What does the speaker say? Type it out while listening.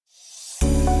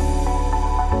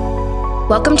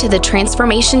Welcome to the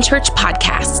Transformation Church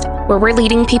podcast, where we're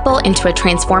leading people into a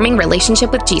transforming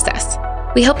relationship with Jesus.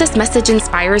 We hope this message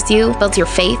inspires you, builds your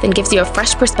faith, and gives you a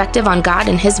fresh perspective on God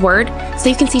and His Word so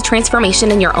you can see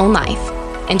transformation in your own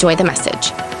life. Enjoy the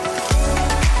message.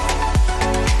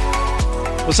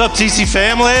 What's up, TC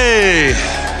family?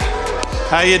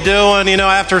 How you doing? You know,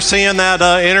 after seeing that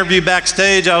interview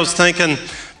backstage, I was thinking,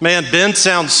 man, Ben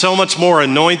sounds so much more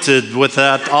anointed with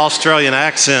that Australian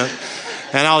accent.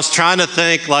 And I was trying to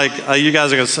think, like, you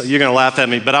guys are you're gonna laugh at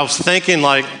me, but I was thinking,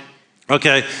 like,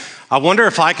 okay, I wonder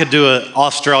if I could do an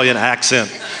Australian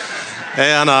accent.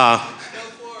 And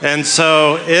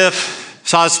so I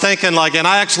was thinking, like, and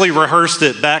I actually rehearsed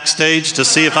it backstage to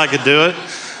see if I could do it.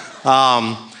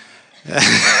 And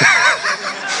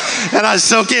I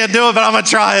still can't do it, but I'm gonna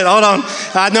try it. Hold on.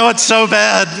 I know it's so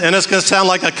bad, and it's gonna sound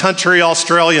like a country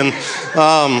Australian.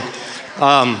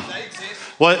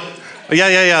 What?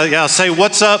 Yeah. Say,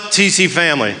 what's up, TC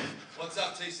family? What's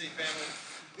up, TC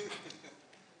family?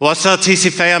 What's up, TC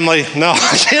family? No,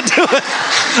 I can't do it.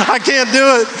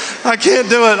 I can't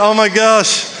do it. Oh my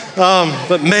gosh.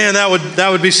 But man, that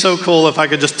would be so cool if I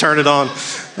could just turn it on.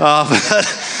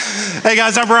 Hey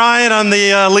guys, I'm Brian. I'm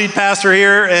the lead pastor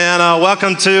here, and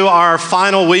welcome to our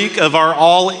final week of our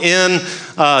All In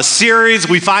series.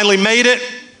 We finally made it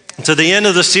to the end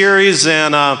of the series,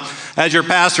 and as your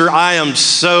pastor, I am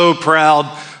so proud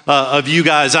of you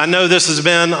guys. I know this has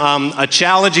been a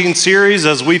challenging series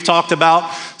as we've talked about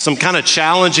some kind of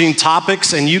challenging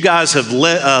topics, and you guys have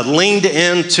leaned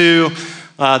into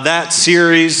that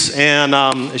series, and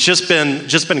it's just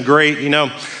been great. You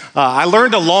know, I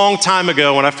learned a long time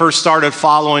ago when I first started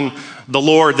following the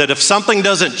Lord that if something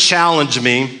doesn't challenge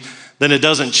me, then it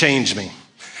doesn't change me.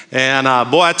 And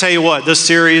boy, I tell you what, this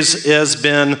series has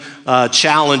been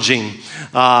challenging.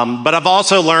 But I've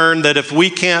also learned that if we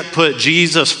can't put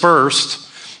Jesus first,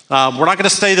 we're not going to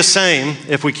stay the same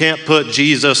if we can't put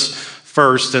Jesus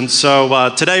first. And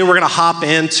so today we're going to hop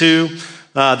into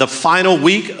the final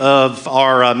week of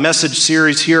our message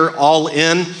series here, All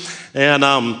In. And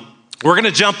we're going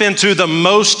to jump into the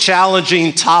most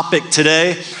challenging topic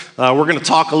today. We're going to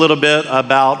talk a little bit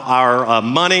about our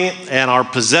money and our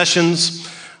possessions.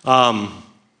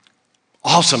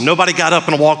 Awesome. Nobody got up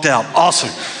and walked out. Awesome.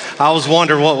 I was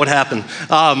wondering what would happen.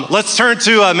 Let's turn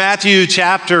to Matthew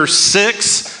chapter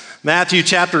 6. Matthew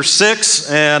chapter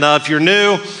 6. And if you're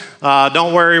new,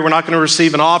 don't worry, we're not going to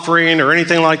receive an offering or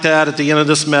anything like that at the end of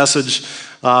this message.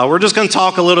 We're just going to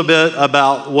talk a little bit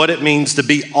about what it means to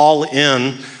be all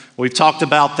in. We've talked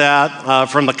about that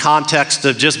from the context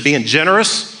of just being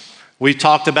generous. We've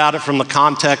talked about it from the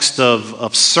context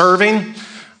of serving.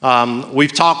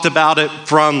 We've talked about it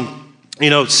from,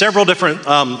 several different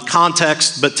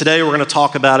contexts, but today we're going to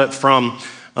talk about it from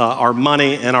our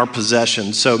money and our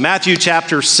possessions. So Matthew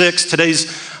chapter 6, today's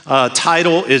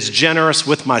title is Generous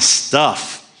with My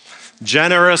Stuff.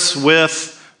 Generous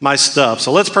with my stuff.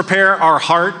 So let's prepare our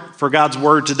heart for God's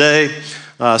word today.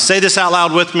 Say this out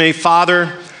loud with me.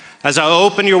 Father, as I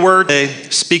open your word today,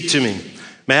 speak to me.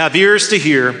 May I have ears to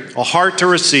hear, a heart to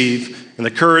receive, and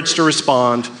the courage to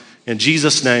respond. In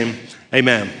Jesus' name,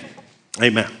 amen.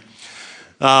 Amen.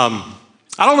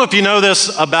 I don't know if you know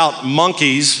this about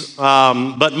monkeys,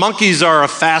 but monkeys are a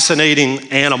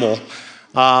fascinating animal.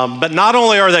 But not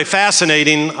only are they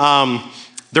fascinating,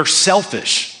 they're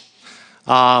selfish.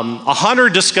 A hunter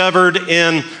discovered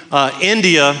in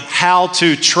India how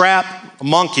to trap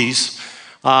monkeys.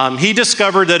 He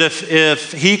discovered that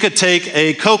if he could take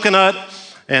a coconut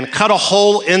and cut a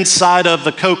hole inside of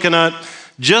the coconut,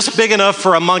 just big enough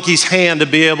for a monkey's hand to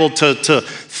be able to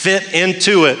fit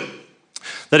into it,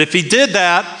 that if he did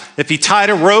that, if he tied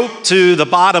a rope to the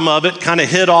bottom of it, kind of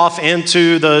hid off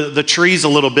into the trees a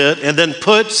little bit, and then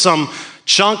put some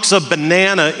chunks of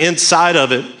banana inside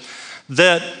of it,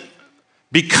 that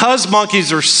because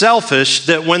monkeys are selfish,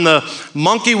 that when the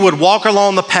monkey would walk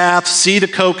along the path, see the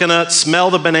coconut, smell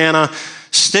the banana,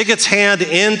 stick its hand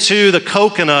into the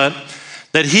coconut,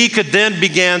 that he could then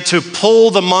begin to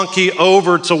pull the monkey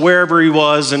over to wherever he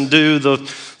was and do the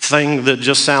thing that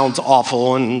just sounds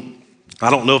awful. And I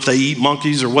don't know if they eat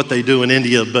monkeys or what they do in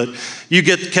India, but you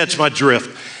get to catch my drift.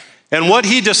 And what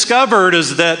he discovered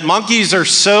is that monkeys are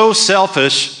so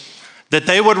selfish that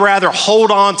they would rather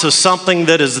hold on to something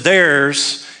that is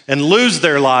theirs and lose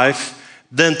their life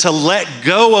than to let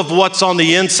go of what's on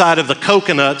the inside of the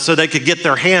coconut so they could get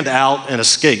their hand out and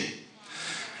escape.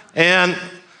 And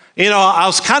I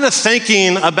was kind of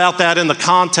thinking about that in the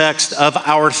context of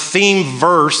our theme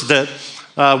verse that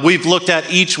we've looked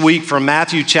at each week from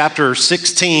Matthew chapter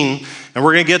 16, and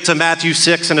we're going to get to Matthew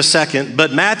 6 in a second.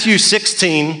 But Matthew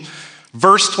 16,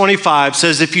 verse 25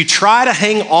 says, if you try to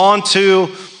hang on to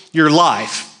your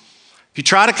life, if you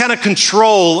try to kind of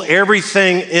control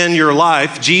everything in your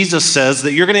life, Jesus says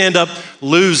that you're going to end up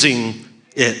losing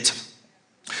it.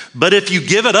 But if you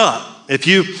give it up, if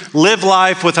you live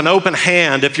life with an open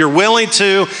hand, if you're willing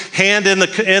to hand in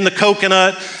the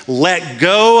coconut, let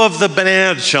go of the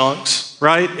banana chunks,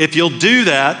 right? If you'll do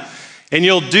that, and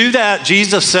you'll do that,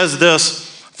 Jesus says this,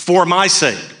 for my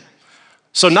sake.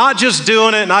 So not just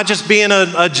doing it, not just being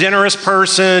a generous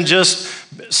person, just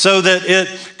so that it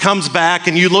comes back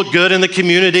and you look good in the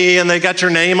community and they got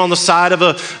your name on the side of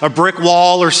a brick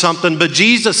wall or something. But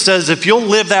Jesus says, if you'll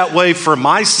live that way for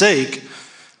my sake,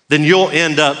 then you'll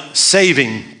end up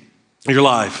saving your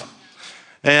life.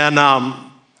 And,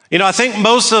 I think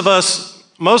most of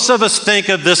us think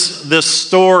of this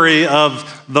story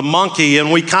of the monkey, and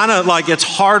we kind of it's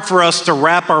hard for us to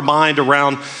wrap our mind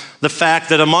around the fact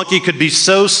that a monkey could be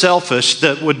so selfish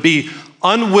that would be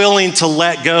unwilling to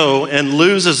let go and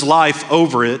lose his life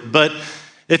over it. But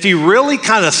if you really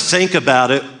kind of think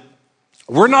about it,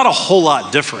 we're not a whole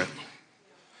lot different.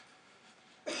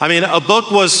 I mean, a book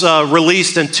was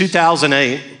released in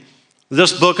 2008.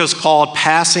 This book is called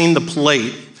Passing the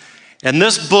Plate. And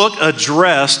this book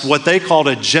addressed what they called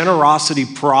a generosity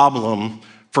problem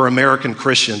for American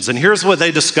Christians. And here's what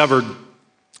they discovered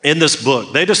in this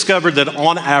book. They discovered that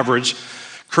on average,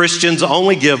 Christians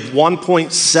only give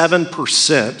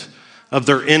 1.7% of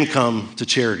their income to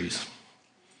charities.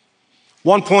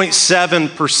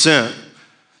 1.7%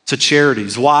 to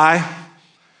charities. Why?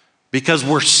 Because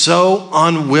we're so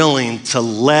unwilling to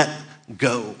let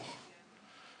go.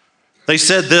 They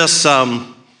said this, the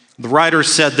writer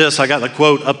said this, I got the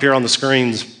quote up here on the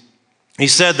screens. He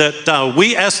said that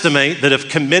we estimate that if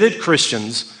committed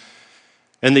Christians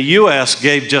in the U.S.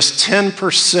 gave just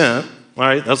 10%,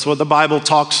 right? That's what the Bible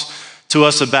talks to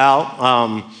us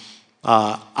about.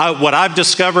 What I've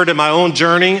discovered in my own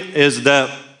journey is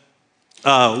that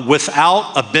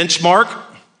without a benchmark,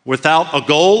 without a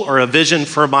goal or a vision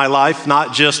for my life,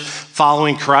 not just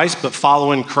following Christ, but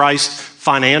following Christ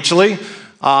financially,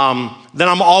 then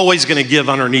I'm always going to give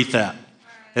underneath that.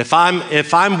 If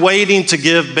I'm waiting to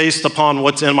give based upon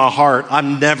what's in my heart,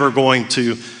 I'm never going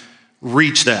to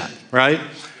reach that, right?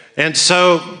 And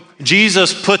so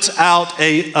Jesus puts out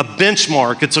a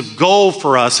benchmark. It's a goal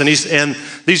for us. And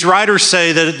these writers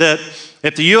say that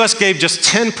if the U.S. gave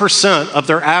just 10% of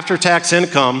their after-tax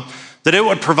income, that it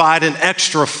would provide an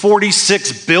extra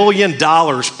 $46 billion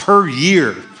per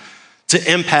year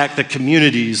to impact the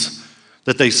communities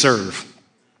that they serve.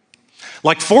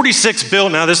 Like $46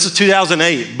 billion, now this is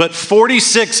 2008, but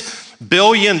 $46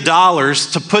 billion,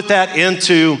 to put that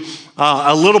into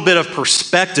a little bit of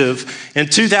perspective, in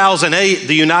 2008,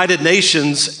 the United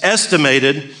Nations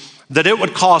estimated that it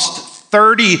would cost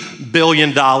 $30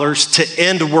 billion to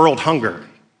end world hunger.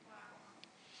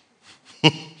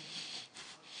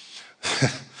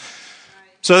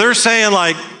 So they're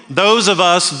saying, those of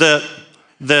us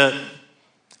that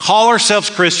call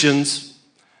ourselves Christians,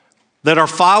 that are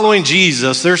following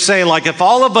Jesus, they're saying, if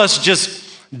all of us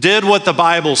just did what the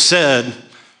Bible said,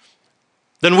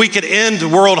 then we could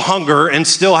end world hunger and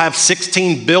still have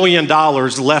 $16 billion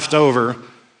left over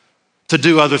to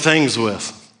do other things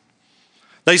with.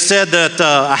 They said that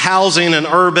a housing and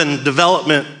urban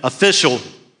development official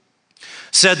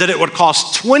said that it would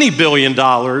cost $20 billion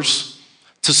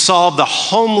to solve the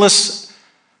homeless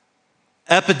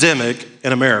epidemic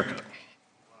in America.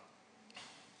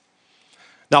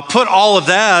 Now, put all of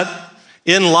that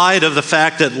in light of the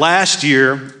fact that last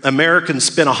year, Americans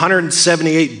spent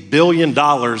 $178 billion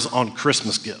on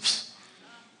Christmas gifts.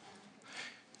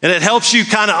 And it helps you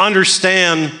kind of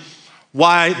understand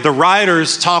why the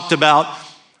writers talked about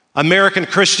American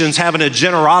Christians having a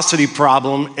generosity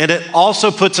problem, and it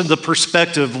also puts into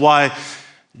perspective why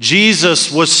Jesus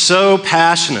was so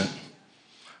passionate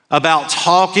about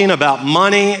talking about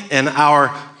money and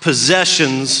our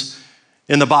possessions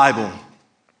in the Bible.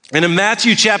 And in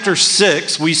Matthew chapter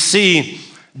 6, we see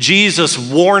Jesus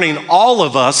warning all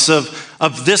of us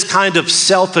of this kind of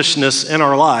selfishness in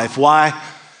our life. Why?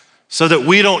 So that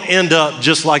we don't end up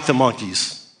just like the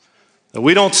monkeys. That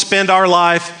we don't spend our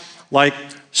life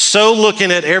so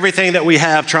looking at everything that we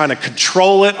have, trying to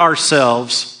control it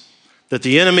ourselves, that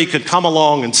the enemy could come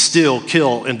along and steal,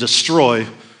 kill, and destroy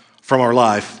from our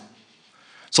life.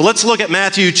 So let's look at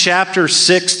Matthew chapter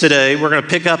 6 today. We're going to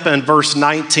pick up in verse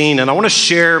 19, and I want to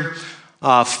share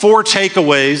 4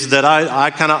 takeaways that I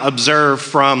kind of observed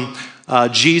from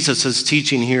Jesus'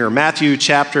 teaching here. Matthew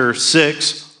chapter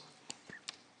 6,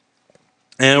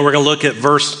 and we're going to look at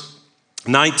verse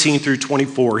 19 through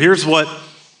 24. Here's what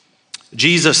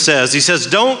Jesus says. He says,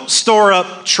 don't store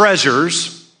up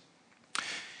treasures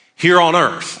here on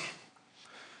earth,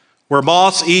 where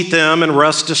moths eat them and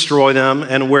rust destroy them,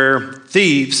 and where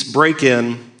thieves break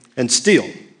in and steal.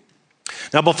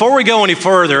 Now, before we go any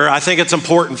further, I think it's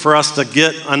important for us to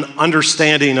get an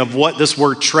understanding of what this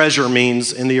word treasure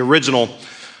means in the original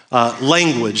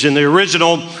language. In the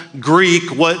original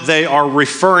Greek, what they are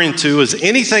referring to is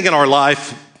anything in our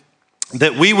life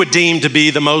that we would deem to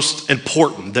be the most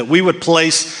important, that we would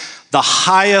place the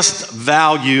highest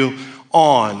value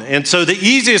on. And so the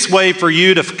easiest way for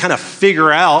you to kind of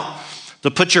figure out,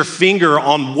 to put your finger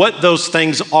on what those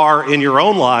things are in your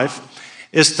own life,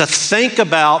 is to think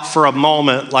about for a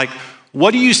moment, like,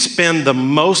 what do you spend the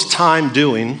most time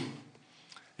doing,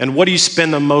 and what do you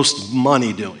spend the most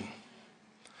money doing?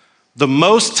 The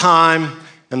most time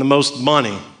and the most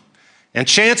money. And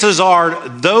chances are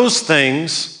those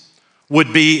things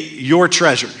would be your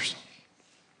treasures.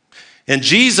 And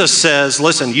Jesus says,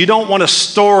 listen, you don't want to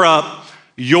store up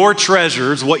your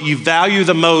treasures, what you value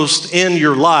the most in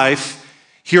your life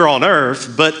here on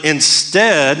earth, but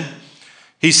instead,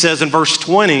 he says in verse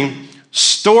 20,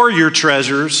 store your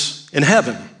treasures in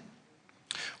heaven,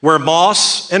 where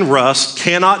moss and rust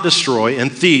cannot destroy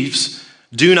and thieves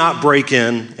do not break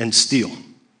in and steal.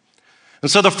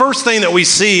 And so the first thing that we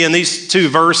see in these two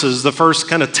verses, the first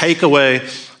kind of takeaway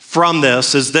from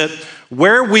this, is that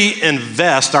where we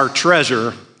invest our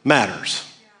treasure matters.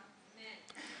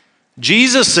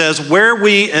 Jesus says where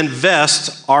we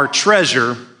invest our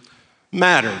treasure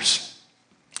matters.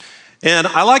 And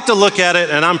I like to look at it,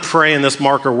 and I'm praying this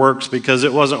marker works because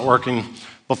it wasn't working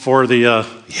before the,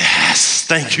 yes,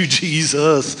 thank you,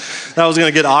 Jesus. That was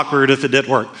going to get awkward if it didn't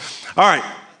work. All right,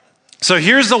 so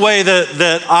here's the way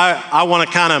that I want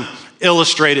to kind of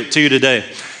illustrate it to you today,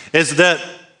 is that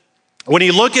when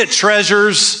you look at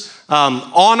treasures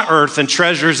on earth and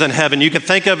treasures in heaven, you can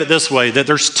think of it this way, that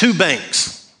there's two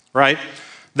banks, right?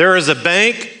 There is a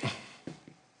bank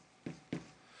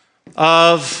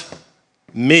of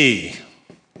me,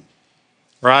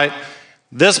 right?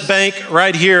 This bank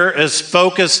right here is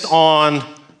focused on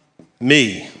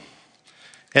me.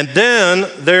 And then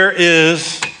there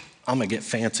is, I'm gonna get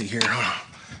fancy here.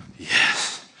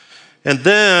 Yes. And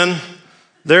then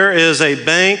there is a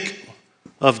bank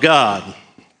of God.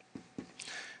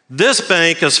 This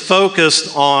bank is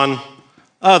focused on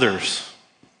others.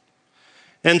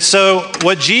 And so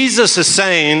what Jesus is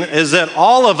saying is that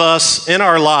all of us in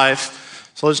our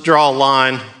life, so let's draw a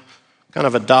line, kind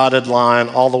of a dotted line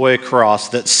all the way across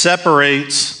that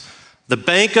separates the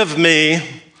bank of me,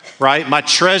 right? My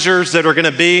treasures that are going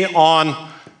to be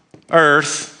on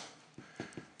earth.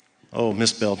 Oh,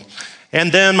 misspelled.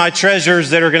 And then my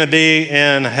treasures that are going to be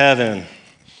in heaven.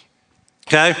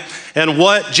 Okay? And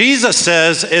what Jesus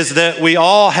says is that we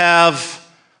all have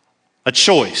a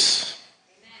choice,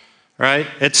 right?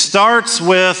 It starts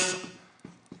with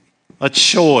a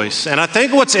choice. And I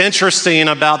think what's interesting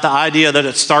about the idea that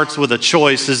it starts with a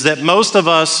choice is that most of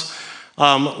us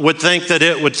would think that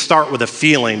it would start with a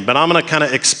feeling, but I'm going to kind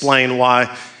of explain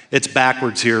why it's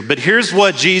backwards here. But here's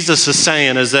what Jesus is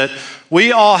saying, is that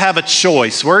we all have a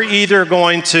choice. We're either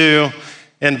going to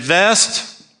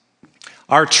invest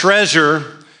our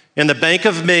treasure in the bank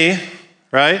of me,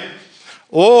 right?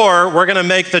 Or we're going to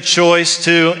make the choice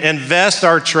to invest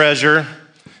our treasure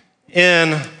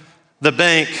in the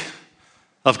bank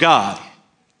of God.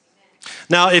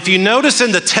 Now, if you notice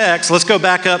in the text, let's go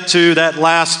back up to that the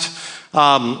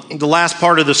last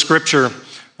part of the scripture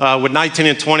with 19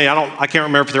 and 20. I can't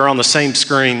remember if they're on the same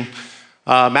screen.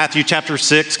 Matthew chapter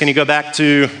 6. Can you go back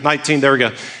to 19? There we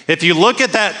go. If you look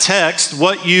at that text,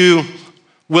 what you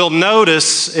will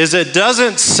notice is it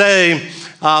doesn't say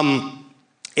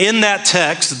in that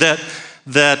text that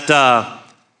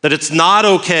it's not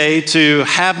okay to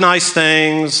have nice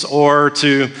things or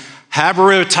to have a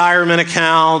retirement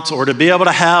account or to be able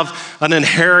to have an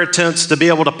inheritance to be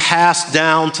able to pass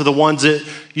down to the ones that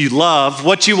you love.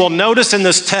 What you will notice in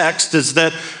this text is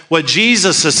that what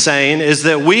Jesus is saying is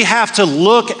that we have to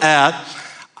look at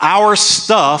our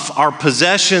stuff, our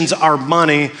possessions, our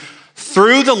money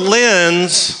through the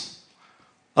lens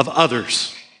of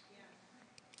others.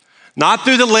 Not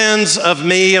through the lens of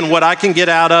me and what I can get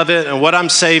out of it and what I'm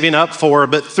saving up for,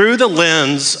 but through the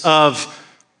lens of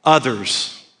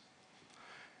others.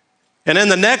 And in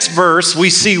the next verse, we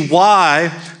see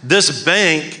why this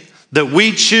bank that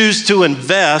we choose to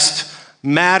invest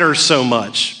matters so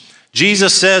much.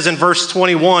 Jesus says in verse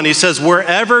 21, he says,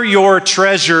 wherever your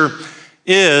treasure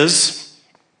is,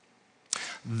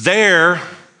 there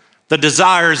the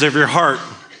desires of your heart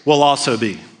will also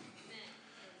be.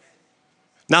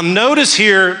 Now notice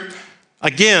here,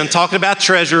 again, talking about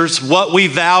treasures, what we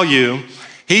value,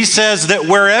 he says that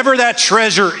wherever that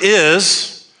treasure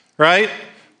is, right,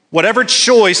 whatever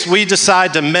choice we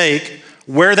decide to make,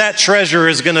 where that treasure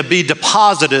is going to be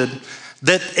deposited,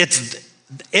 that it's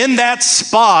in that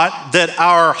spot that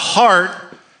our heart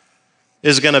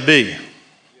is going to be,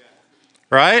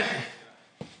 right?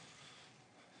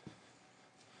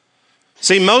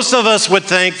 See, most of us would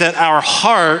think that our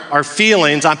heart, our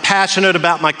feelings, I'm passionate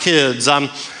about my kids, I'm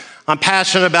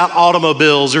passionate about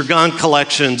automobiles or gun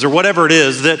collections or whatever it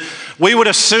is, that we would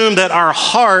assume that our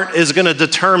heart is going to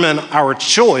determine our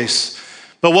choice.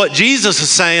 But what Jesus is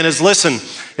saying is, listen,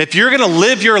 if you're going to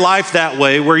live your life that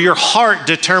way, where your heart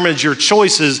determines your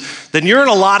choices, then you're in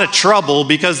a lot of trouble,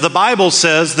 because the Bible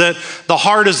says that the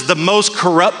heart is the most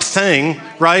corrupt thing,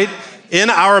 right, in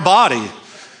our body.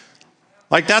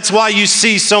 Like, that's why you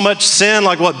see so much sin,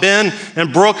 like what Ben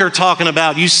and Brooke are talking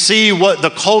about. You see what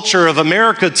the culture of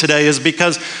America today is,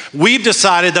 because we've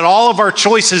decided that all of our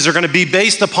choices are going to be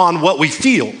based upon what we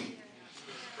feel.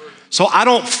 So I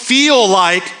don't feel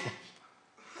like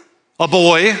a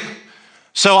boy,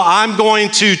 so I'm going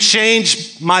to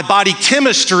change my body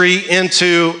chemistry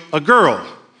into a girl.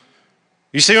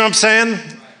 You see what I'm saying?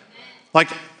 Like,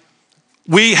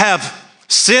 we have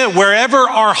sin, wherever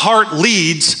our heart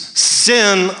leads,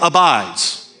 sin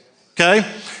abides, okay?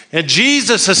 And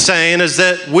Jesus is saying is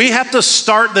that we have to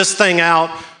start this thing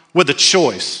out with a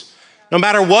choice. No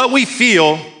matter what we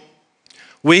feel,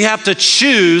 we have to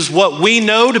choose what we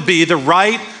know to be the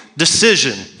right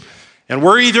decision. And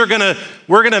we're either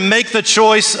gonna make the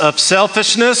choice of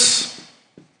selfishness,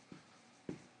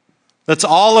 that's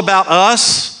all about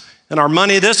us and our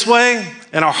money this way,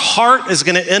 and our heart is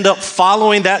gonna end up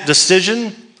following that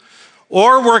decision,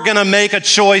 or we're gonna make a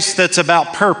choice that's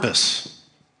about purpose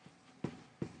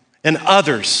and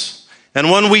others.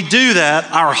 And when we do that,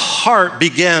 our heart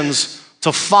begins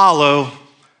to follow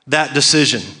that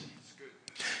decision.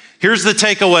 Here's the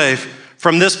takeaway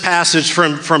from this passage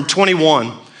from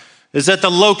 21, is that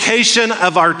the location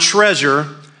of our treasure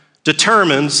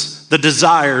determines the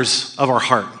desires of our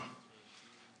heart.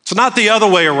 It's not the other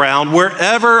way around.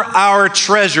 Wherever our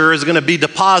treasure is going to be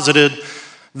deposited,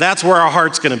 that's where our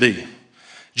heart's going to be.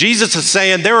 Jesus is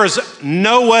saying there is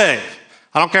no way,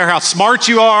 I don't care how smart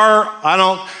you are, I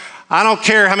don't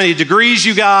care how many degrees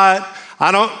you got,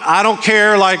 I don't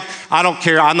care,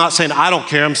 I'm not saying I don't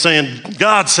care, I'm saying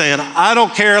God's saying, I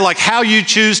don't care like how you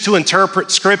choose to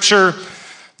interpret scripture,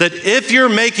 that if you're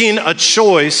making a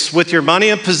choice with your money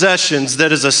and possessions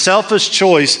that is a selfish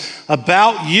choice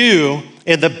about you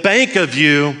and the bank of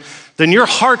you, then your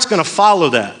heart's going to follow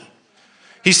that.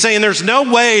 He's saying there's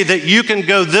no way that you can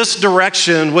go this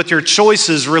direction with your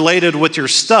choices related with your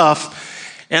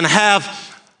stuff and have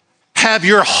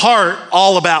your heart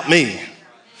all about me.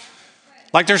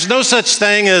 Like, there's no such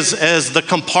thing as the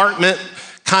compartment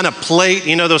kind of plate,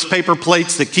 you know, those paper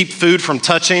plates that keep food from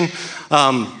touching.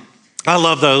 I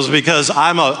love those because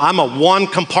I'm a one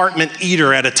compartment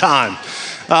eater at a time.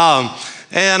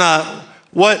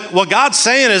 What God's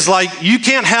saying is, like, you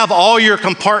can't have all your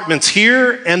compartments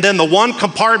here and then the one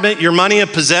compartment, your money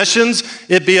and possessions,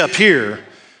 it be up here.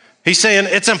 He's saying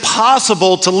it's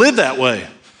impossible to live that way,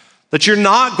 that you're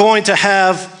not going to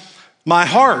have my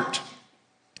heart.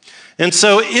 And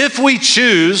so if we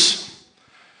choose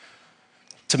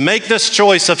to make this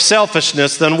choice of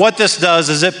selfishness, then what this does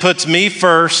is it puts me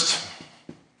first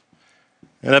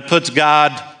and it puts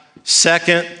God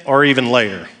second or even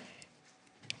later.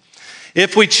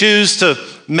 If we choose to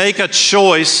make a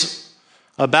choice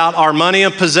about our money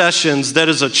and possessions that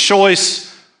is a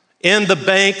choice in the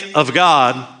bank of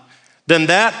God, then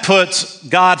that puts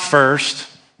God first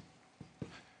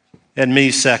and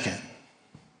me second.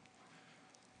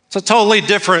 It's a totally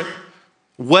different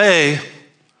way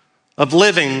of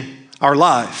living our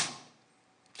life.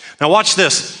 Now watch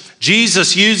this.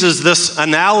 Jesus uses this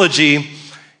analogy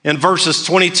in verses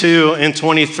 22 and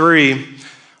 23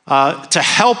 to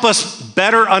help us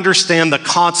better understand the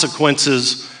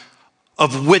consequences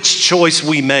of which choice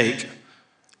we make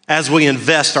as we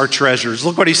invest our treasures.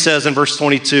 Look what he says in verse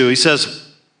 22. He says,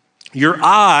 your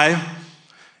eye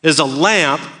is a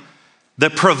lamp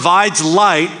that provides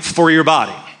light for your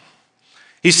body.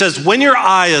 He says, when your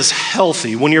eye is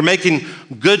healthy, when you're making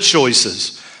good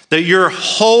choices, that your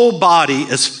whole body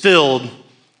is filled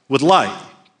with light.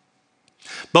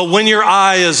 But when your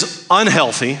eye is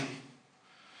unhealthy,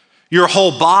 your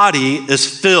whole body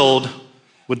is filled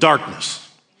with darkness.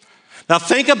 Now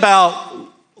think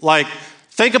about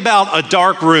a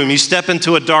dark room. You step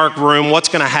into a dark room, what's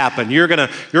gonna happen? You're gonna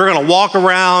walk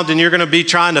around and you're gonna be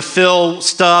trying to fill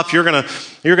stuff. You're gonna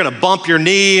You're going to bump your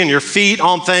knee and your feet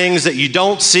on things that you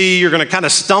don't see. You're going to kind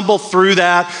of stumble through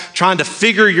that, trying to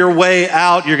figure your way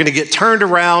out. You're going to get turned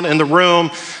around in the room.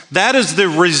 That is the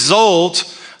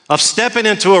result of stepping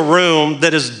into a room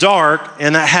that is dark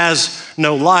and that has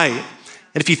no light.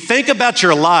 And if you think about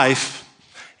your life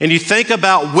and you think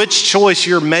about which choice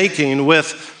you're making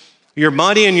with your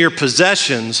money and your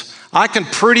possessions, I can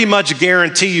pretty much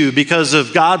guarantee you, because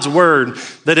of God's word,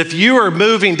 that if you are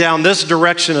moving down this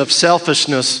direction of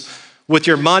selfishness with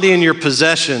your money and your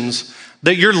possessions,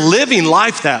 that you're living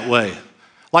life that way.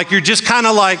 Like you're just kind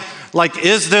of like,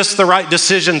 is this the right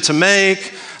decision to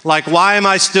make? Like, why am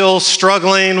I still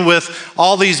struggling with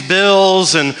all these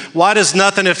bills? And why does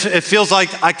nothing, it feels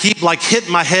like I keep like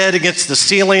hitting my head against the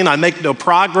ceiling, I make no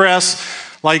progress.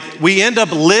 Like we end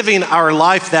up living our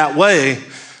life that way.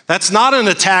 That's not an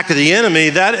attack of the enemy.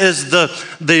 That is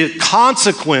the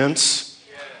consequence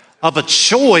of a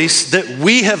choice that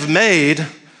we have made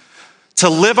to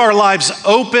live our lives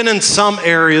open in some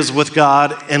areas with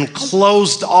God and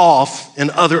closed off in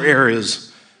other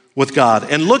areas with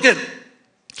God. And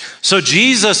so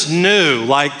Jesus knew,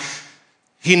 like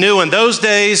he knew in those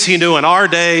days, he knew in our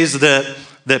days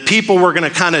that people were going to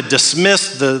kind of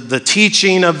dismiss the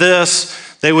teaching of this.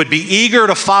 They would be eager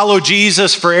to follow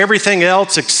Jesus for everything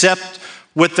else except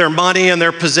with their money and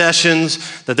their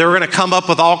possessions, that they were going to come up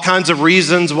with all kinds of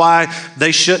reasons why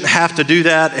they shouldn't have to do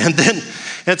that.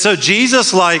 And so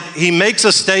Jesus, like, he makes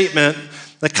a statement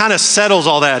that kind of settles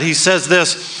all that. He says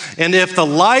this, and if the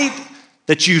light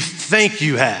that you think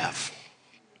you have,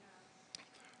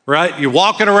 right? You're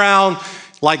walking around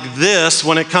like this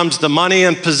when it comes to money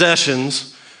and possessions,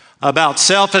 about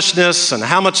selfishness and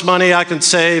how much money I can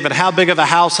save and how big of a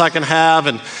house I can have.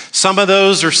 And some of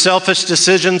those are selfish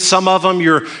decisions. Some of them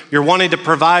you're wanting to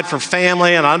provide for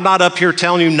family. And I'm not up here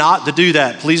telling you not to do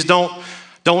that. Please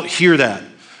don't hear that.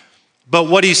 But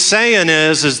what he's saying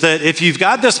is that if you've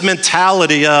got this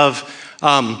mentality of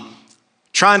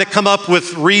trying to come up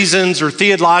with reasons or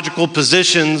theological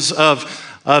positions of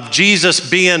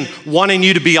Jesus wanting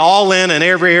you to be all in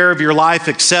every area of your life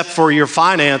except for your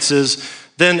finances,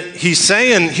 then he's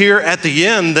saying here at the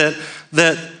end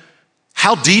that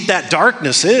how deep that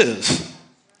darkness is.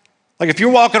 Like if you're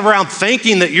walking around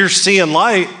thinking that you're seeing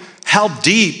light, how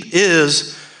deep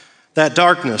is that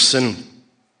darkness? And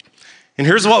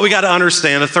here's what we got to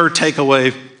understand, a third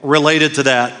takeaway related to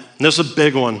that. And this is a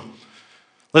big one.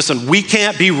 Listen, we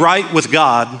can't be right with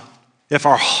God if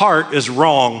our heart is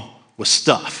wrong with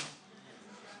stuff.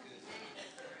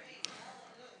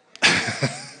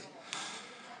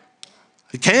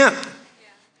 We can't.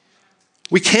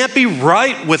 We can't be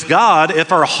right with God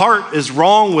if our heart is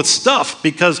wrong with stuff,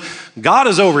 because God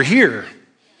is over here.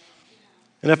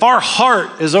 And if our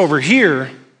heart is over here,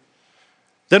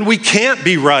 then we can't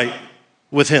be right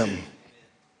with him.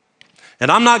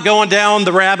 And I'm not going down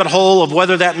the rabbit hole of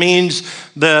whether that means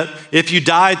that if you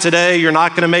die today, you're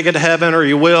not going to make it to heaven or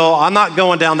you will. I'm not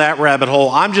going down that rabbit hole.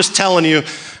 I'm just telling you,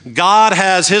 God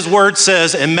has, his word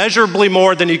says, immeasurably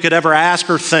more than you could ever ask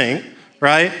or think.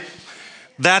 Right?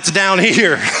 That's down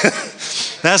here.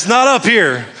 That's not up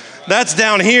here. That's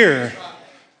down here.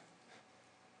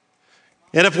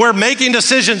 And if we're making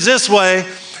decisions this way,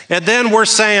 and then we're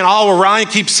saying, oh, well, Ryan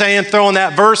keeps throwing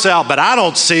that verse out, but I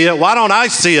don't see it. Why don't I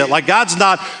see it? Like God's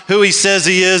not who he says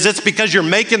he is. It's because you're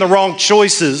making the wrong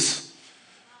choices.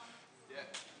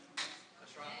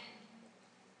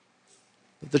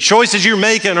 The choices you're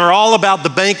making are all about the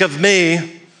bank of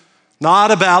me, not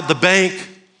about the bank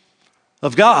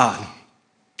of God.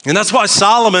 And that's why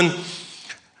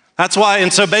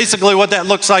and so basically what that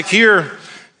looks like here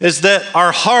is that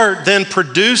our heart then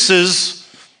produces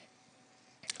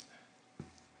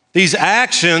these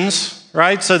actions,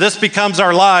 right? So this becomes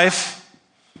our life.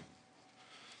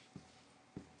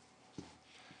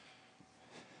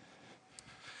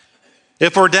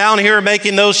 If we're down here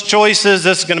making those choices,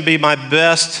 this is going to be my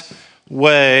best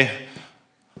way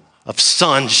of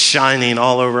sun shining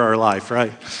all over our life,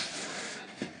 right?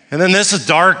 And then this is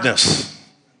darkness.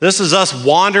 This is us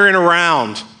wandering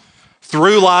around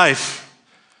through life,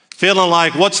 feeling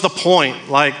like, what's the point?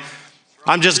 Like,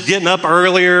 I'm just getting up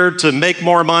earlier to make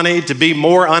more money, to be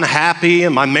more unhappy,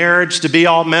 and my marriage to be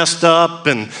all messed up,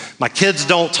 and my kids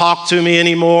don't talk to me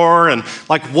anymore. And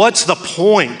like, what's the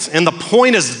point? And the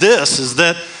point is this, is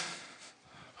that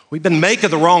we've been making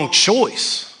the wrong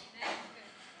choice.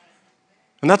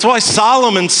 And that's why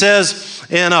Solomon says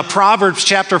in Proverbs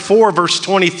chapter 4, verse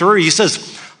 23, he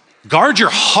says, guard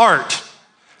your heart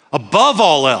above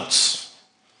all else.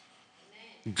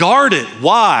 Guard it.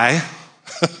 Why?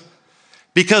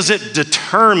 Because it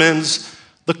determines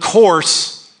the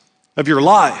course of your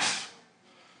life.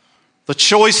 the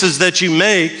choices that you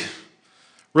make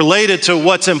related to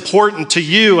what's important to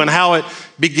you and how it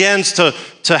begins to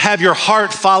have your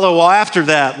heart follow after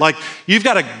that. Like, you've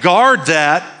got to guard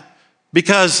that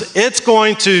because it's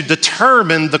going to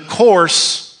determine the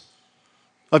course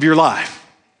of your life.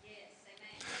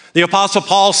 The Apostle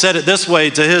Paul said it this way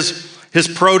to his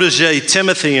protege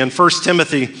Timothy in 1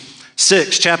 Timothy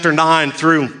 6, chapter 9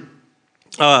 through,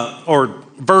 or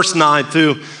verse 9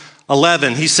 through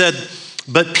 11. He said,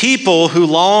 "But people who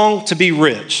long to be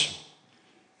rich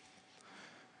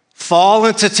fall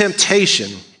into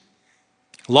temptation."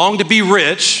 Long to be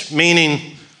rich,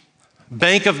 meaning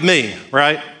bank of me,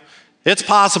 right? It's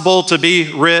possible to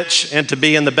be rich and to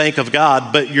be in the bank of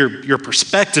God, but your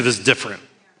perspective is different.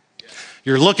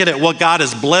 You're looking at what God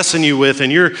is blessing you with,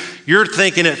 and you're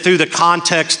thinking it through the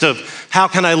context of how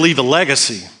can I leave a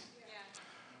legacy?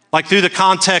 Like through the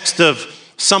context of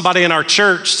somebody in our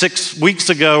church 6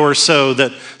 weeks ago or so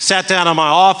that sat down in my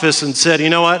office and said, you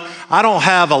know what? I don't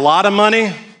have a lot of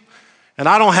money and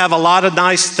I don't have a lot of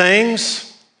nice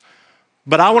things,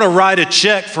 but I want to write a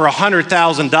check for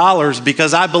 $100,000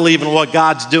 because I believe in what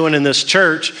God's doing in this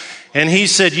church. And he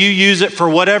said, you use it for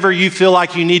whatever you feel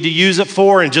like you need to use it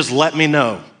for and just let me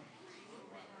know.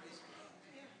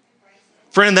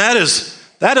 Friend, that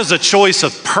is a choice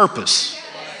of purpose.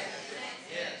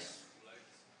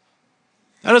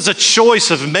 That is a choice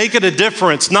of making a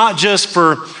difference, not just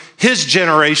for his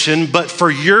generation, but for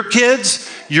your kids,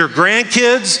 your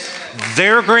grandkids,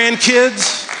 their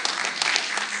grandkids.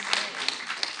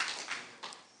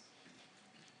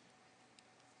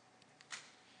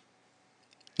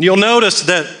 You'll notice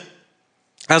that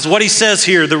as what he says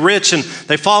here, the rich, and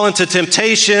they fall into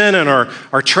temptation and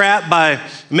are trapped by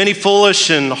many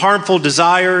foolish and harmful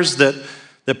desires that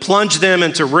plunge them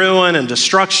into ruin and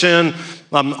destruction.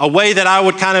 A way that I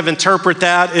would kind of interpret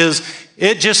that is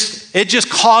it just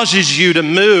causes you to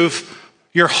move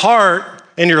your heart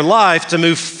and your life to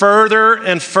move further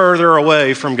and further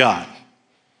away from God.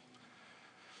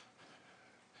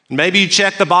 Maybe you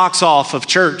check the box off of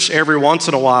church every once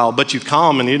in a while, but you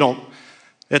come and you don't,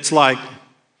 it's like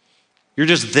you're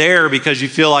just there because you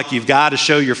feel like you've got to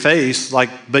show your face,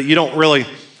 but you don't really,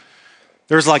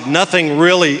 there's like nothing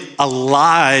really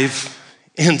alive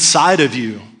inside of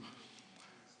you.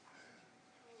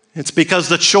 It's because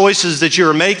the choices that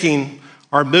you're making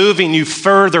are moving you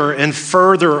further and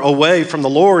further away from the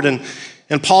Lord.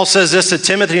 And Paul says this to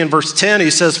Timothy in verse 10. He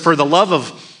says, "For the love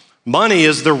of money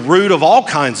is the root of all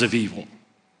kinds of evil."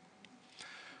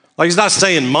 Like, he's not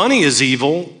saying money is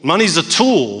evil. Money's a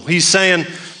tool. He's saying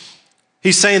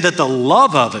that the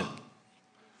love of it,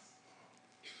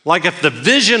 like if the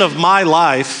vision of my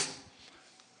life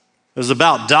is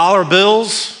about dollar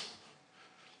bills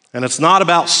and it's not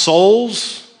about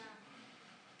souls,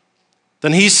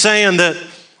 then he's saying that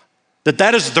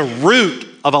is the root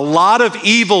of a lot of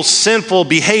evil, sinful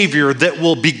behavior that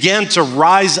will begin to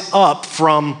rise up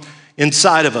from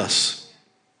inside of us.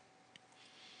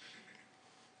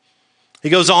 He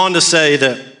goes on to say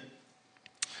that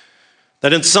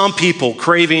in some people,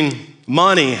 craving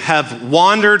money have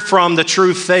wandered from the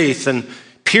true faith and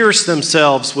pierced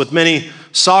themselves with many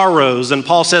sorrows. And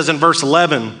Paul says in verse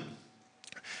 11,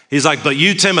 he's like, "But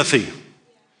you, Timothy,"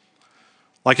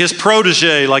 like his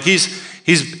protege, like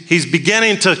he's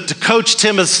beginning to coach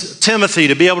Timothy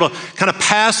to be able to kind of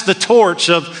pass the torch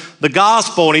of the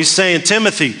gospel. And he's saying,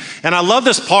 Timothy, and I love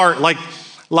this part, like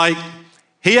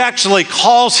he actually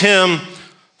calls him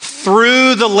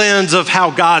through the lens of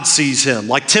how God sees him.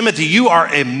 Like, Timothy, you are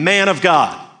a man of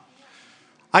God.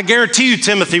 I guarantee you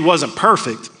Timothy wasn't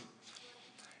perfect.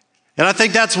 And I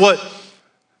think that's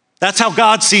how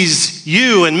God sees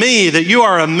you and me, that you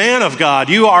are a man of God.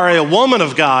 You are a woman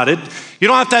of God. You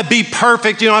don't have to be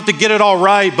perfect. You don't have to get it all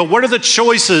right. But what are the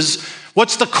choices?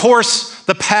 What's the course,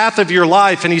 the path of your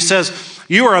life? And he says,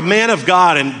 you are a man of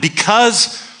God. And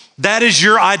because that is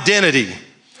your identity,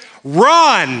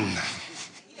 run.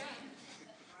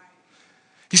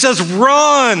 He says,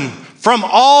 run from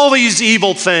all these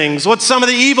evil things. What's some of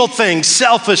the evil things?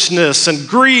 Selfishness and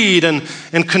greed and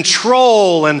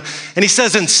control. And he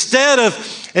says, instead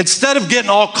of getting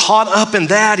all caught up in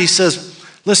that, he says,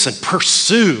 listen,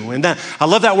 pursue. And I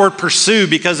love that word pursue,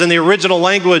 because in the original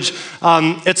language,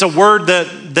 it's a word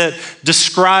that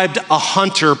described a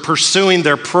hunter pursuing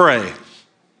their prey.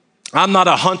 I'm not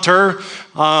a hunter,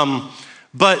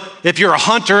 but if you're a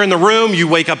hunter in the room, you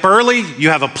wake up early, you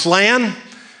have a plan,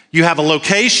 you have a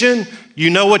location, you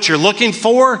know what you're looking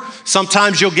for.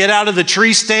 Sometimes you'll get out of the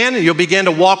tree stand and you'll begin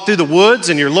to walk through the woods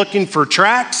and you're looking for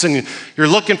tracks and you're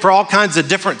looking for all kinds of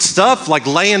different stuff, like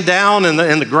laying down and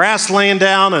the grass laying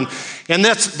down. And And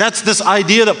that's this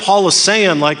idea that Paul is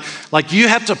saying, like you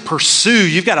have to pursue,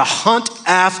 you've got to hunt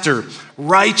after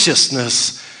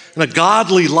righteousness and a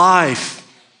godly life,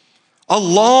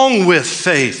 along with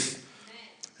faith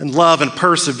and love and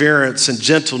perseverance and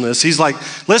gentleness. He's like,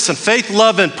 listen, faith,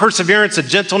 love, and perseverance and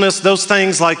gentleness, those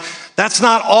things, like, that's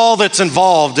not all that's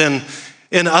involved in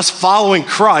us following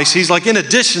Christ. He's like, in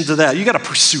addition to that, you got to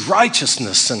pursue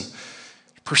righteousness and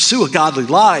pursue a godly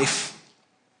life.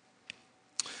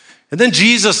 And then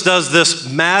Jesus does this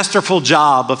masterful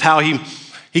job of how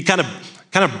he kind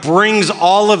of brings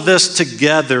all of this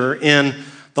together in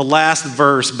the last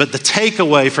verse. But the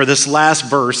takeaway for this last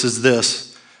verse is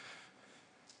this,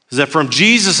 is that from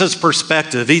Jesus'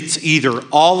 perspective, it's either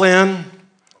all in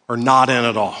or not in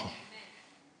at all.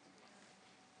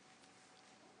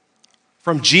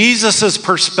 From Jesus'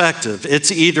 perspective, it's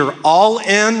either all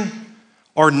in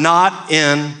or not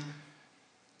in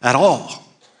at all.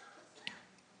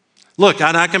 Look,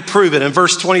 and I can prove it. In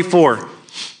verse 24,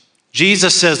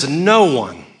 Jesus says, no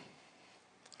one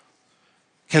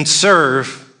can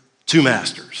serve two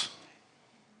masters.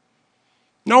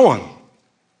 No one.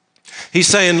 He's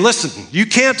saying, listen, you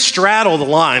can't straddle the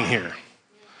line here.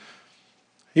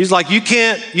 He's like, you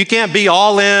can't be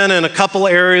all in a couple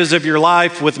areas of your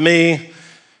life with me,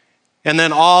 and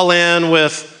then all in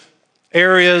with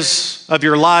areas of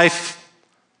your life,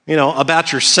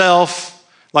 about yourself.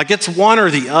 Like, it's one or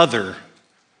the other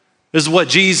is what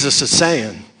Jesus is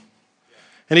saying.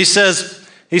 And he says,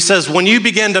 when you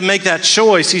begin to make that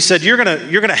choice, he said, you're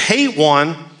gonna hate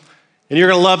one and you're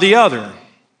gonna love the other.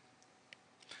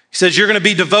 He says, you're gonna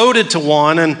be devoted to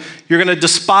one and you're gonna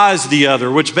despise the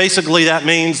other, which basically that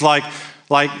means like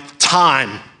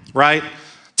time, right?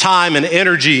 Time and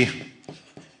energy.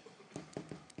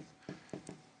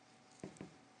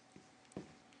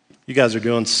 You guys are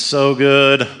doing so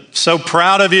good. So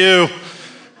proud of you.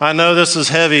 I know this is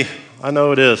heavy. I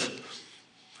know it is.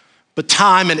 But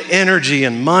time and energy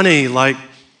and money, like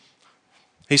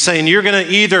he's saying, you're gonna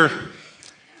either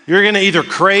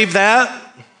crave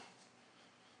that,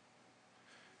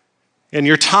 and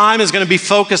your time is gonna be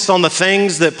focused on the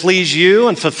things that please you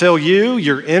and fulfill you.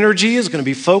 Your energy is gonna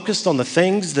be focused on the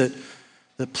things that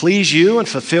please you and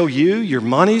fulfill you. Your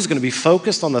money is gonna be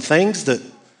focused on the things that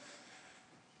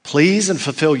please and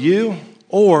fulfill you,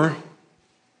 or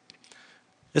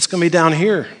it's going to be down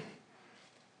here.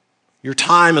 Your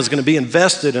time is going to be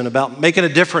invested in about making a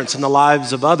difference in the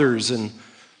lives of others, and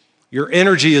your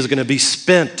energy is going to be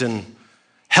spent in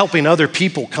helping other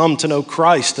people come to know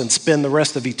Christ and spend the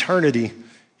rest of eternity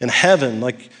in heaven.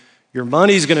 Like, your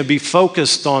money is going to be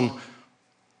focused on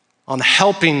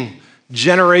helping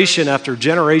generation after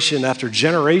generation after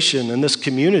generation in this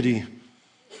community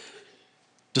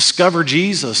discover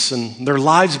Jesus and their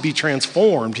lives be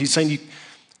transformed. He's saying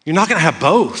you're not going to have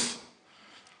both.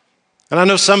 And I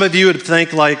know some of you would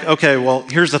think like, okay, well,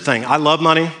 here's the thing. I love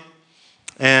money,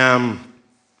 and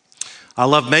I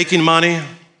love making money,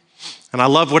 and I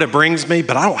love what it brings me,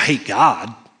 but I don't hate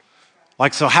God.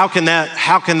 Like, so how can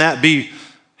that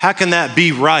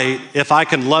be right if I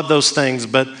can love those things,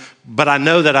 but I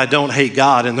know that I don't hate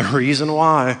God? And the reason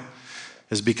why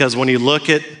is because when you look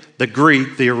at the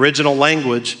Greek, the original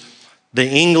language, the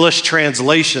English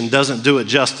translation doesn't do it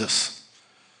justice.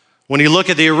 When you look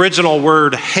at the original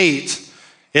word hate,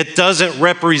 it doesn't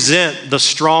represent the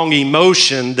strong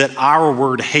emotion that our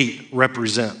word hate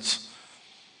represents.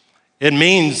 It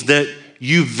means that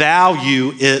you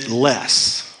value it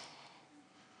less.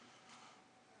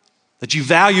 That you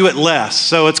value it less.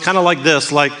 So it's kind of like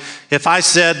this, like if I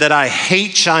said that I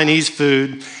hate Chinese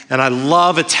food and I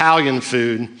love Italian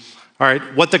food, all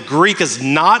right, what the Greek is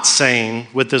not saying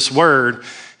with this word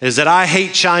is that I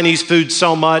hate Chinese food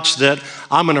so much that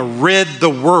I'm gonna rid the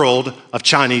world of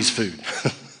Chinese food.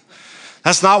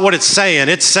 That's not what it's saying.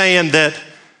 It's saying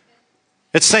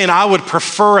I would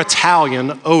prefer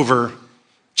Italian over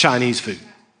Chinese food.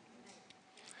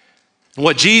 And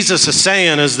what Jesus is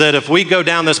saying is that if we go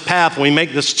down this path and we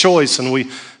make this choice and we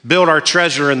build our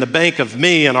treasure in the bank of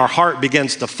me and our heart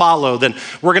begins to follow, then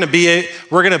we're going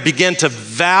to begin to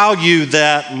value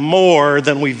that more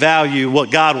than we value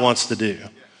what God wants to do.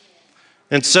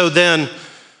 And so then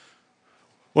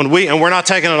and we're not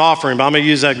taking an offering, but I'm going to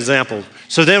use that example.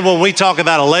 So then when we talk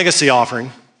about a legacy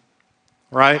offering,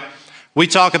 right? We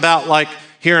talk about like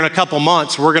here in a couple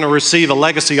months, we're going to receive a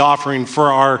legacy offering for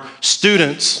our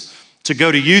students to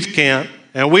go to youth camp,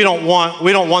 and we don't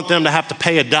want them to have to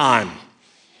pay a dime.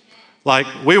 Like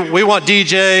we want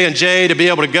DJ and Jay to be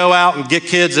able to go out and get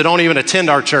kids that don't even attend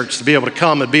our church to be able to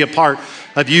come and be a part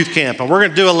of youth camp. And we're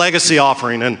going to do a legacy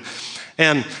offering.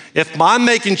 And if I'm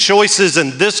making choices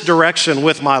in this direction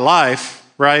with my life,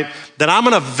 right, then I'm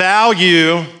going to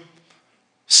value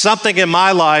something in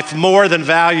my life more than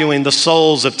valuing the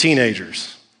souls of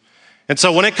teenagers. And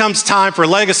so when it comes time for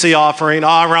legacy offering,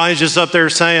 Ryan's just up there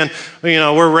saying,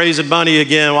 we're raising money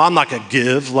again. Well, I'm not going to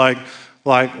give. Like,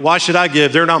 why should I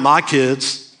give? They're not my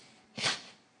kids.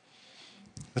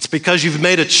 It's because you've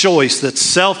made a choice that's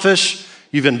selfish.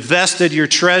 You've invested your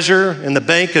treasure in the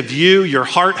bank of you. Your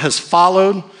heart has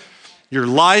followed. Your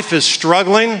life is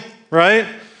struggling, right?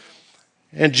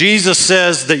 And Jesus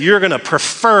says that you're going to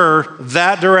prefer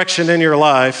that direction in your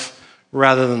life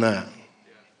rather than that.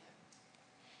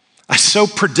 It's so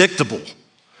predictable.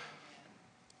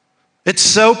 It's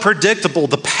so predictable,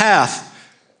 the path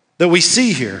that we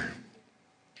see here.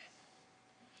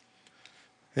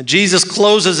 And Jesus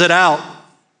closes it out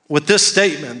with this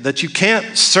statement that you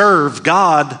can't serve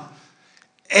God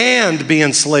and be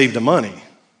enslaved to money.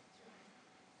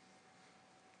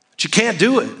 That you can't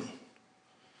do it.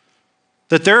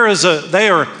 That they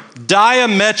are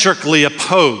diametrically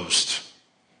opposed.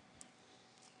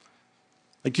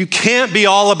 Like you can't be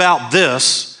all about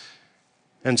this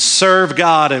and serve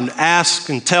God and ask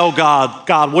and tell God,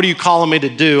 God, what are you calling me to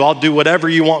do? I'll do whatever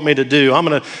you want me to do. I'm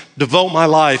going to devote my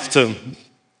life to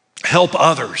help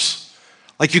others.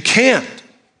 Like you can't.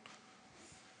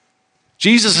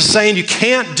 Jesus is saying you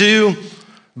can't do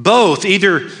both.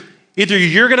 Either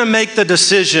you're going to make the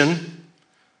decision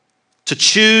to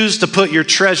choose to put your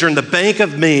treasure in the bank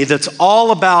of me that's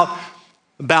all about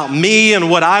me and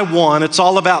what I want. It's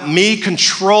all about me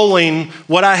controlling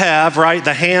what I have, right?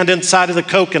 The hand inside of the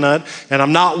coconut, and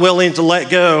I'm not willing to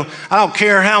let go. I don't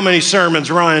care how many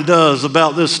sermons Ryan does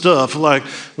about this stuff. Like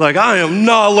I am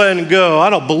not letting go.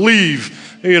 I don't believe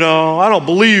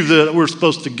that we're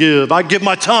supposed to give. I give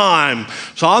my time,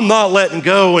 so I'm not letting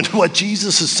go. And what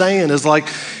Jesus is saying is like,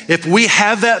 if we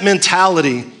have that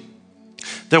mentality,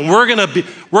 then we're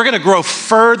gonna grow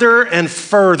further and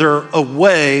further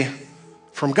away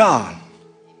from God.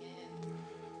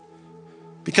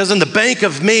 Because in the bank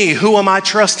of me, who am I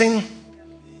trusting?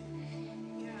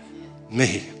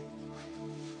 Me.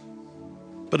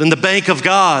 But in the bank of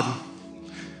God,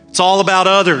 it's all about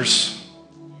others.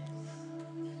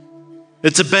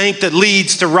 It's a bank that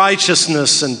leads to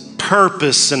righteousness and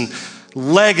purpose and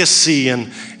legacy.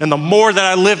 And the more that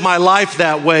I live my life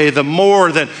that way, the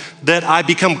more that I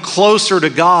become closer to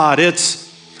God. It's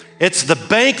the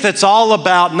bank that's all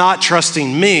about not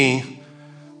trusting me,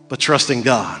 but trusting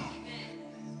God.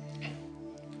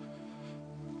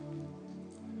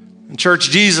 And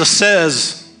church, Jesus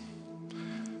says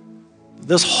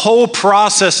this whole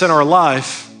process in our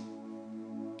life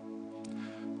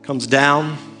comes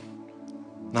down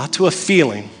not to a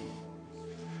feeling,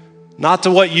 not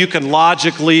to what you can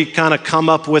logically kind of come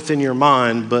up with in your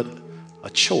mind, but a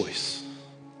choice.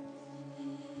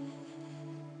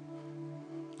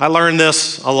 I learned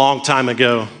this a long time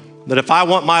ago, that if I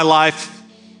want my life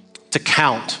to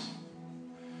count,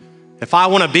 if I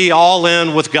want to be all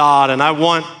in with God and I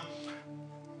want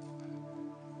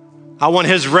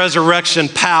his resurrection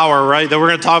power, right, that we're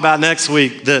going to talk about next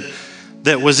week,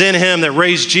 that was in him, that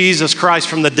raised Jesus Christ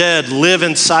from the dead, live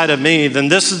inside of me, then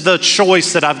this is the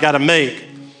choice that I've got to make,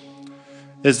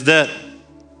 is that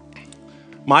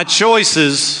my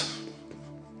choices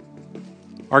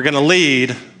are going to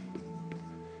lead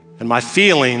and my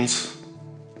feelings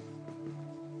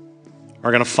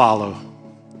are going to follow.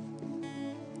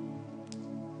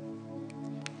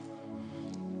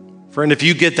 Friend, if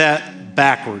you get that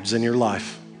backwards in your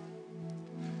life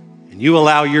and you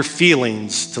allow your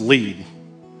feelings to lead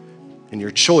and your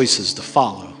choices to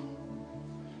follow,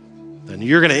 then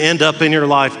you're going to end up in your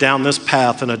life down this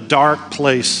path in a dark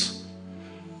place,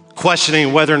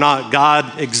 questioning whether or not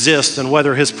God exists and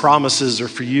whether his promises are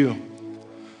for you.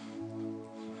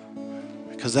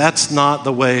 Because that's not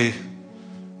the way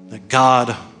that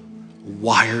God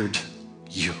wired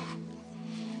you.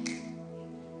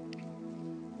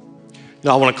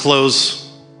 Now I want to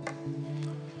close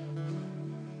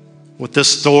with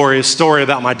this story, a story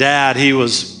about my dad. He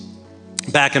was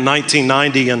back in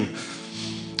 1990 and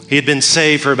he had been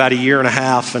saved for about a year and a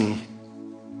half, and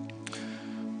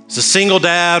he's a single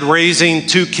dad raising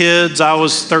two kids. I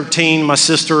was 13, my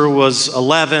sister was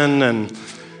 11, and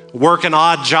working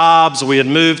odd jobs. We had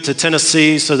moved to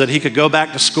Tennessee so that he could go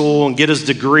back to school and get his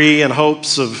degree in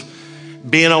hopes of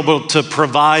being able to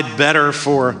provide better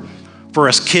for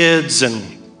us kids. And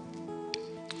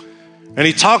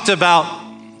he talked about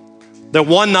that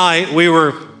one night we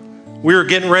were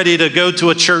getting ready to go to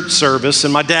a church service,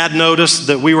 and my dad noticed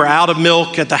that we were out of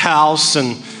milk at the house,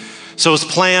 and so his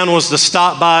plan was to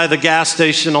stop by the gas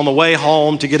station on the way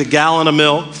home to get a gallon of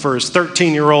milk for his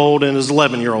 13-year-old and his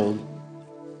 11-year-old.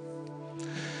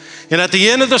 And at the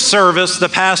end of the service, the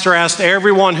pastor asked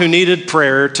everyone who needed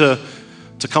prayer to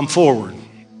come forward.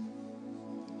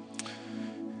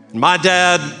 And my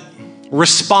dad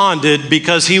responded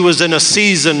because he was in a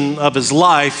season of his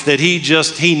life that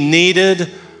he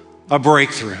needed a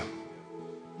breakthrough.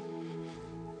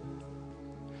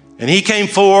 And he came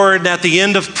forward, and at the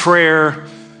end of prayer,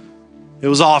 it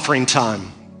was offering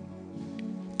time.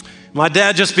 My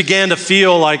dad just began to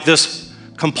feel like this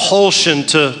compulsion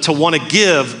to want to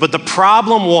give, but the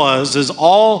problem is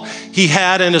all he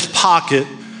had in his pocket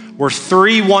were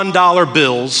 3 $1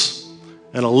 bills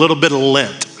and a little bit of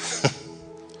lint.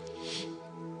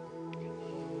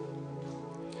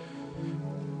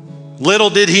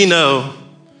 Little did he know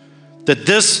that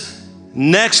this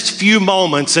next few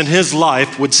moments in his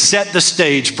life would set the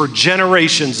stage for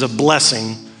generations of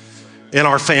blessing in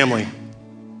our family.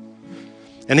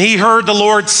 And he heard the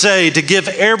Lord say to give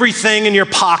everything in your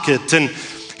pocket. And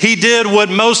he did what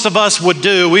most of us would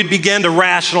do. We'd begin to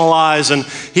rationalize, and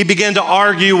he began to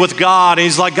argue with God. And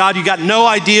he's like, God, you got no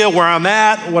idea where I'm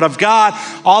at, what I've got.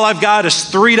 All I've got is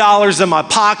 $3 in my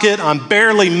pocket. I'm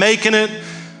barely making it.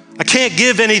 I can't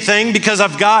give anything because I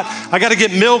got to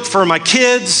get milk for my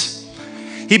kids.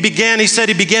 He said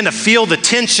he began to feel the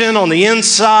tension on the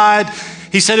inside.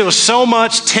 He said it was so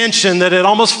much tension that it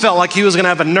almost felt like he was going to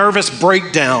have a nervous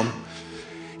breakdown.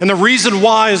 And the reason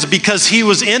why is because he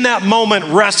was in that moment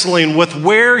wrestling with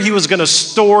where he was going to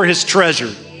store his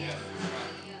treasure.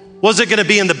 Was it going to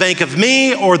be in the bank of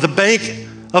me or the bank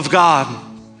of God?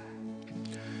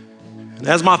 And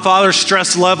as my father's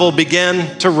stress level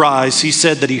began to rise, he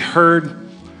said that he heard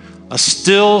a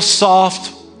still,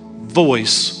 soft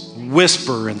voice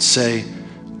whisper and say,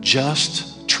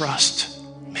 just trust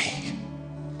me.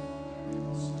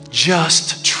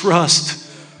 Just trust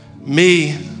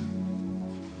me.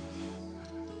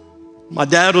 My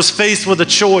dad was faced with a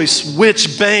choice.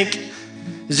 Which bank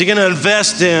is he going to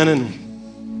invest in?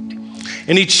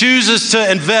 And he chooses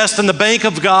to invest in the bank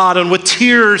of God. And with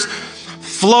tears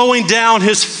flowing down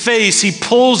his face, he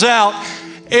pulls out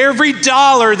every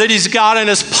dollar that he's got in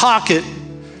his pocket.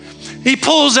 He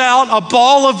pulls out a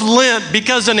ball of lint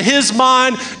because in his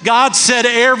mind, God said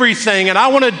everything. And I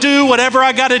want to do whatever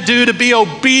I got to do to be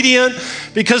obedient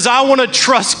because I want to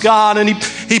trust God. And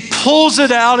he pulls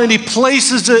it out and he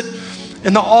places it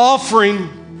in the offering.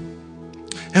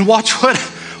 And watch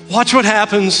what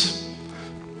happens.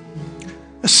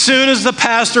 As soon as the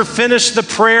pastor finished the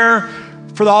prayer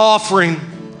for the offering,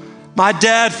 my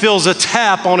dad feels a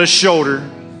tap on his shoulder.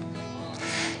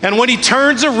 And when he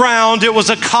turns around, it was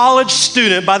a college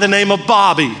student by the name of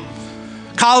Bobby.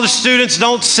 College students,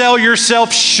 don't sell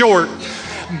yourself short.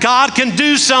 God can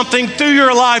do something through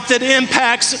your life that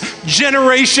impacts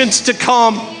generations to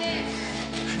come.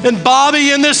 And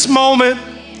Bobby, in this moment,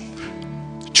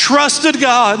 trusted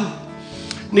God.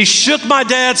 And he shook my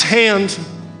dad's hand.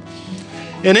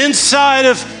 And inside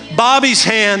of Bobby's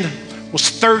hand was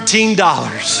 $13.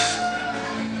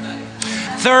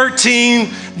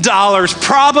 $13.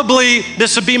 Probably,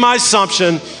 this would be my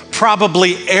assumption,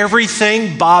 probably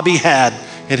everything Bobby had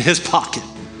in his pocket.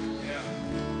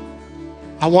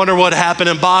 I wonder what happened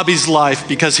in Bobby's life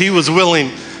because he was willing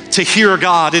to hear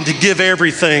God and to give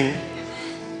everything.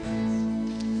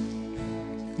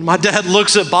 My dad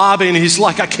looks at Bobby and he's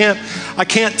like, I can't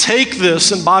take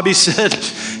this. And Bobby said,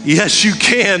 yes, you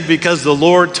can, because the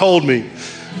Lord told me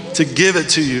to give it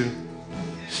to you.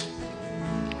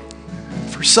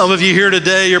 For some of you here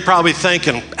today, you're probably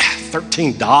thinking,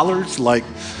 $13? Like,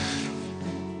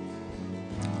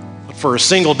 for a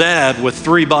single dad with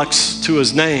 $3 to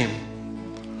his name,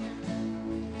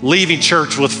 leaving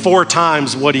church with 4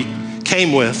 times what he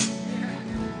came with.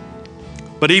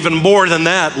 But even more than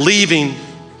that, leaving,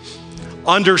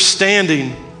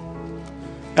 understanding,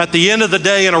 at the end of the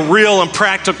day, in a real and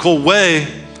practical way,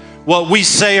 what we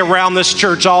say around this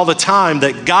church all the time,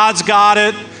 that God's got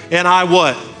it, and I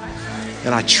what?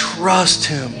 And I trust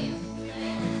him.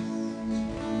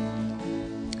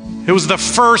 It was the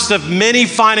first of many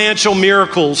financial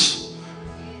miracles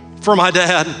for my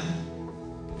dad.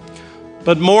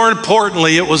 But more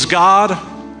importantly, it was God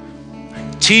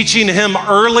teaching him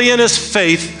early in his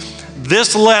faith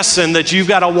this lesson that you've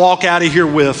got to walk out of here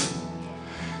with.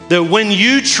 That when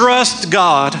you trust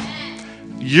God,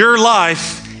 your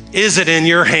life isn't in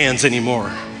your hands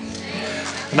anymore.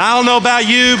 And I don't know about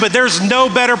you, but there's no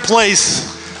better place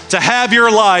to have your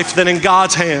life than in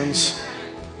God's hands.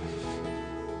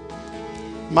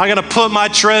 Am I going to put my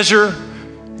treasure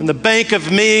in the bank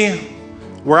of me,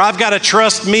 where I've got to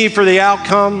trust me for the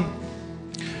outcome?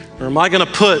 Or am I going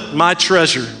to put my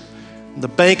treasure in the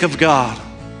bank of God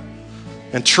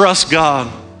and trust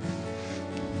God?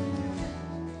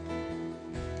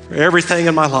 for everything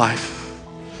in my life.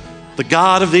 The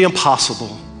God of the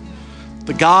impossible,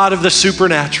 the God of the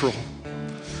supernatural,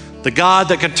 the God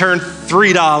that can turn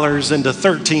 $3 into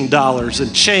 $13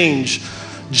 and change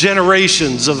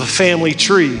generations of a family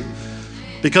tree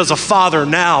because a father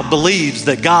now believes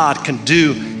that God can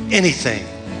do anything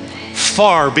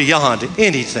far beyond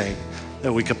anything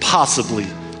that we could possibly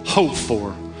hope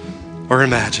for or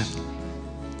imagine.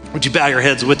 Would you bow your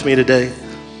heads with me today?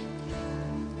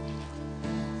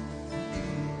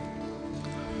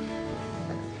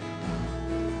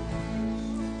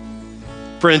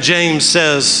 Friend, James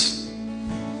says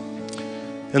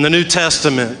in the New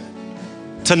Testament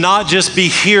to not just be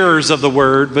hearers of the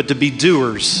word, but to be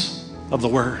doers of the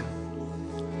word.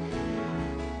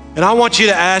 And I want you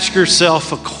to ask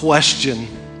yourself a question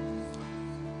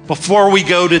before we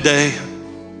go today.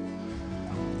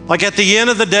 Like at the end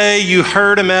of the day, you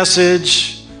heard a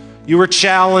message, you were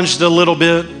challenged a little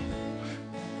bit,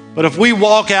 but if we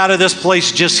walk out of this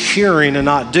place just hearing and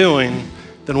not doing,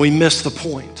 then we miss the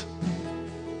point.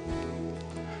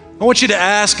 I want you to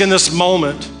ask in this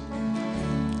moment,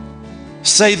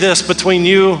 say this between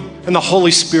you and the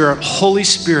Holy Spirit. Holy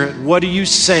Spirit, what are you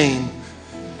saying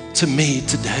to me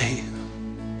today?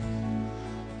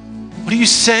 What are you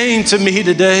saying to me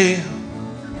today?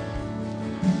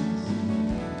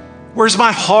 Where's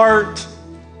my heart?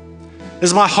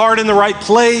 Is my heart in the right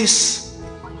place?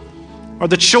 Are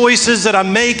the choices that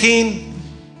I'm making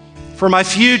for my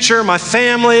future, my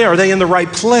family, are they in the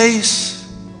right place?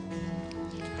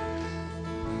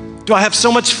 Do I have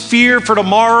so much fear for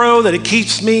tomorrow that it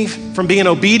keeps me from being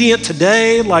obedient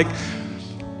today? Like,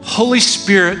 Holy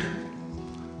Spirit,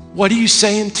 what are you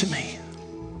saying to me?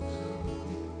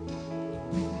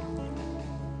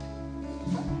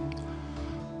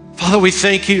 Father, we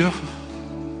thank you.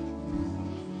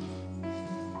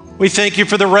 We thank you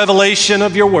for the revelation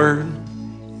of your word.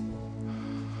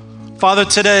 Father,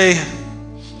 today,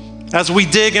 as we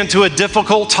dig into a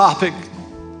difficult topic,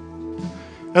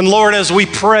 and Lord, as we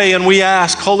pray and we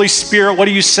ask, Holy Spirit, what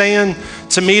are you saying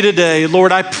to me today?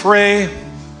 Lord, I pray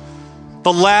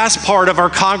the last part of our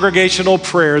congregational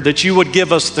prayer that you would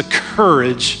give us the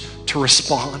courage to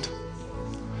respond.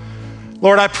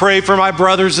 Lord, I pray for my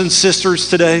brothers and sisters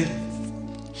today.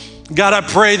 God, I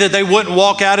pray that they wouldn't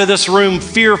walk out of this room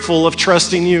fearful of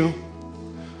trusting you.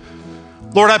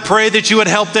 Lord, I pray that you would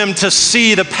help them to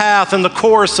see the path and the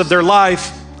course of their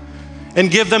life and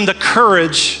give them the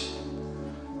courage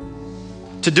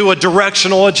to do a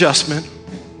directional adjustment.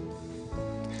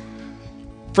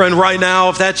 Friend, right now,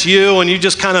 if that's you and you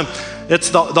just kind of, it's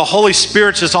the Holy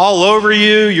Spirit's just all over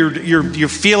you, you're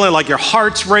feeling like your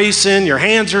heart's racing, your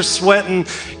hands are sweating,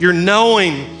 you're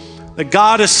knowing that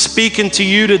God is speaking to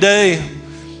you today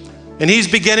and he's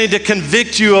beginning to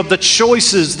convict you of the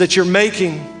choices that you're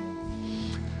making.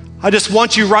 I just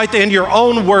want you right there in your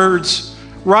own words,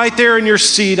 right there in your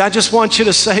seat, I just want you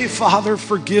to say, Father,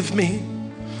 forgive me.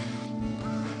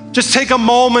 Just take a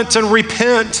moment and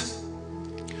repent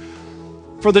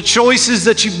for the choices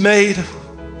that you've made.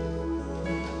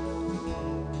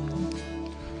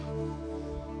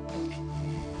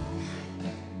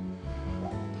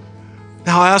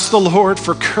 Now ask the Lord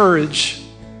for courage.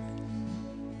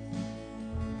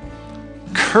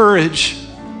 Courage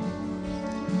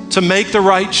to make the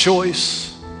right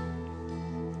choice.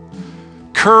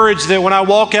 Courage that when I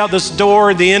walk out this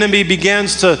door, the enemy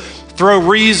begins to throw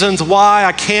reasons why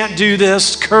I can't do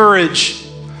this. Courage.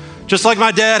 Just like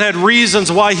my dad had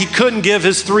reasons why he couldn't give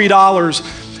his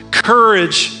 $3.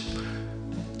 Courage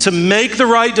to make the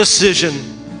right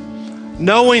decision,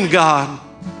 knowing, God,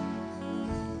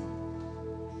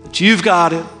 that you've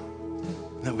got it,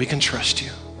 that we can trust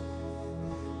you.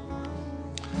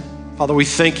 Father, we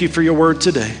thank you for your word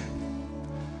today.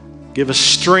 Give us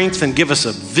strength and give us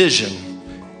a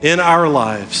vision in our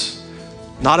lives,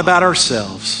 not about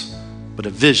ourselves, but a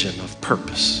vision of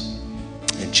purpose.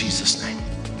 In Jesus' name,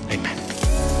 amen.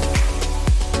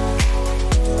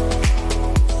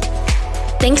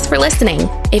 Thanks for listening.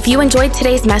 If you enjoyed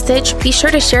today's message, be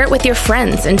sure to share it with your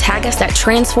friends and tag us at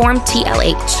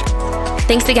TransformTLH.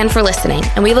 Thanks again for listening,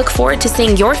 and we look forward to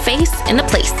seeing your face in the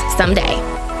place someday.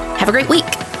 Have a great week.